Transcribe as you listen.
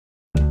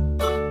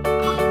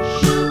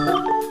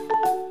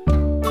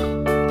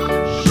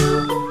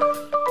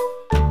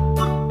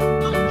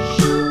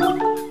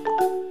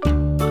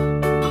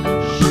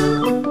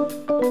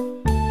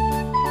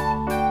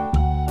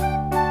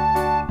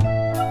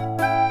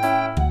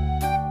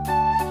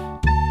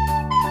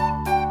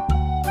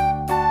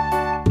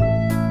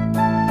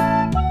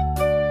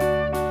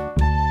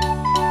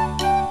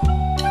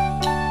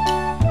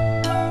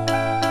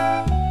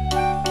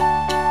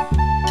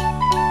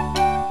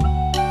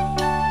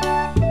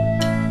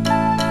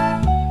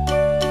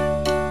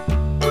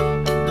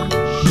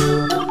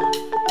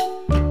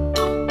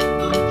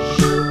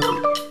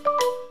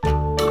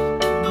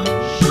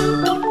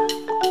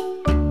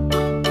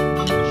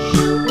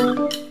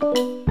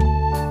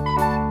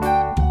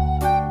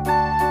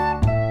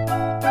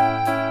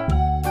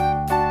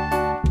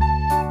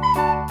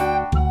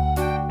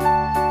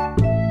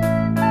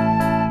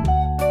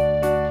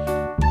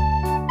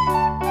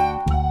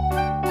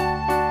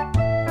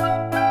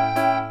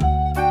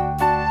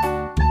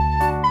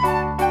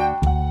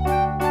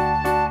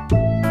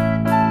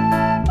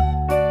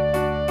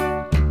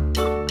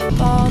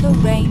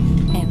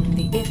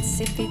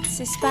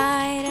bitsy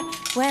spider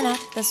went up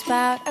the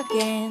spout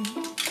again.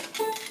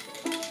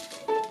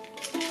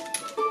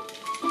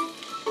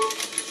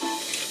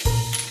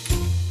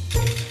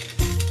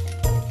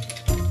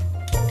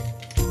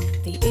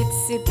 The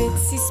itsy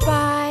bitsy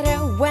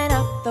spider went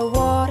up the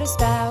water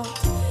spout.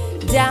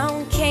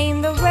 Down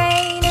came the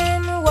rain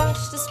and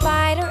washed the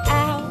spider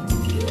out.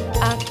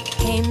 Up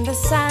came the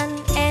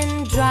sun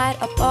and dried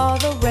up all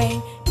the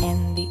rain.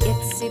 And the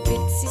itsy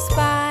bitsy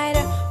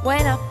spider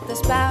went up the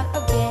spout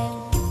again.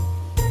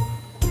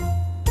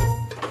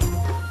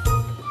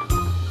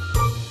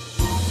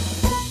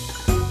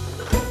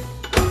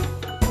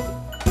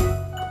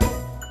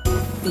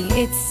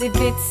 The itsy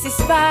bitsy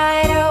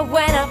spider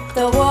went up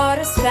the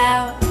water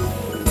spout.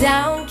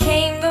 Down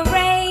came the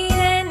rain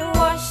and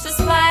washed the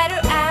spider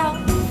out.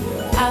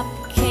 Up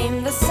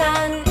came the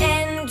sun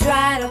and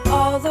dried up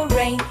all the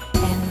rain.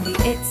 And the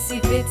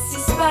itsy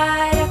bitsy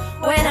spider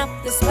went up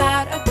the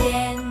spout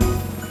again.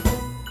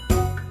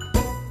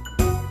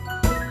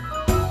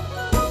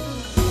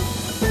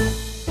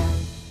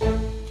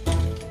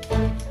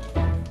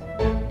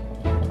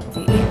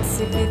 The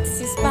itsy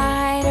bitsy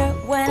spider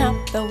went up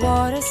the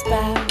water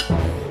spout.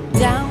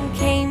 Down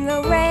came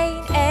the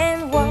rain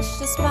and washed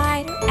the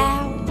spider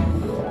out.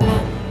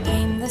 Up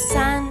came the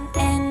sun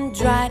and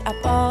dried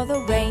up all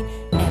the rain.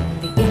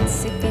 And the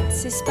itsy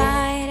bitsy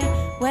spider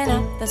went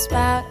up the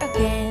spout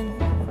again.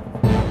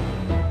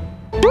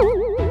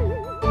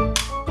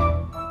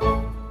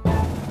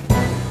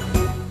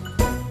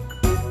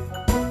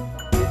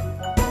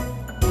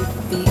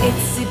 The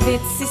itsy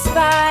bitsy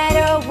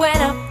spider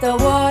went up the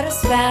water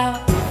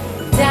spout.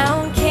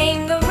 Down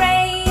came the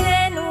rain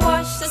and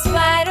washed the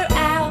spider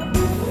out.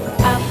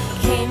 Up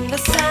came the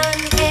sun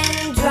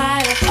and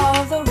dried up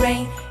all the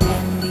rain.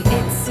 And the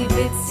itsy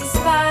bitsy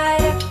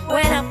spider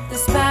went up the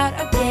spout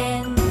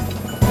again.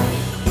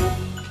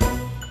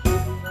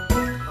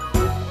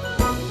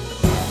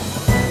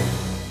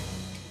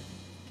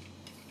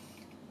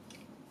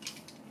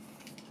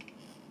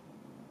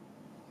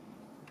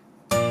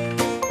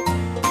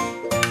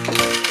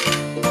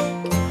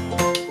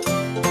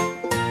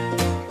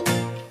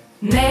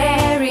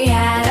 Mary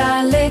had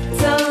a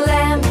little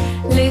lamb,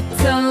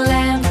 little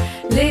lamb,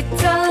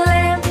 little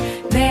lamb.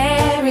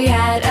 Mary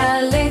had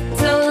a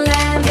little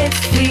lamb, its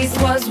fleece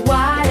was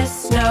white as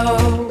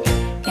snow.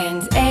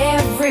 And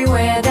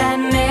everywhere that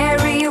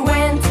Mary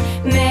went,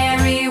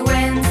 Mary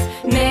went,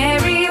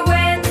 Mary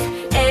went.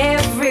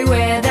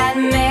 Everywhere that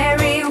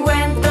Mary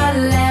went, the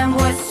lamb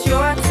was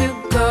sure to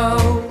go.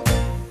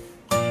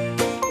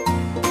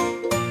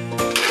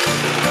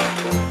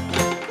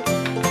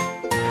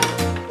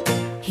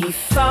 He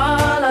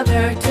followed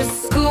her to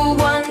school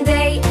one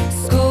day,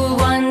 school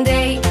one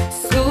day,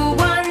 school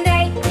one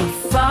day. He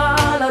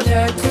followed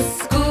her to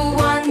school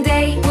one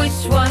day,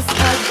 which was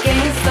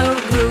against the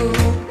rule.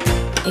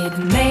 It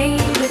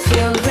made the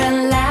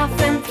children laugh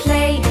and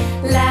play,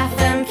 laugh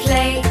and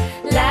play,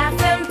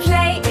 laugh and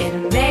play. It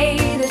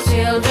made the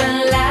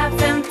children laugh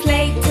and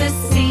play to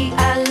see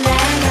a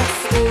lamb at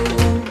school.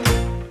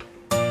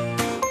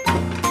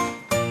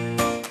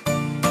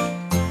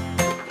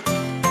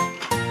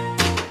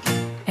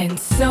 And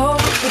so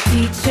the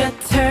teacher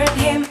turned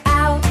him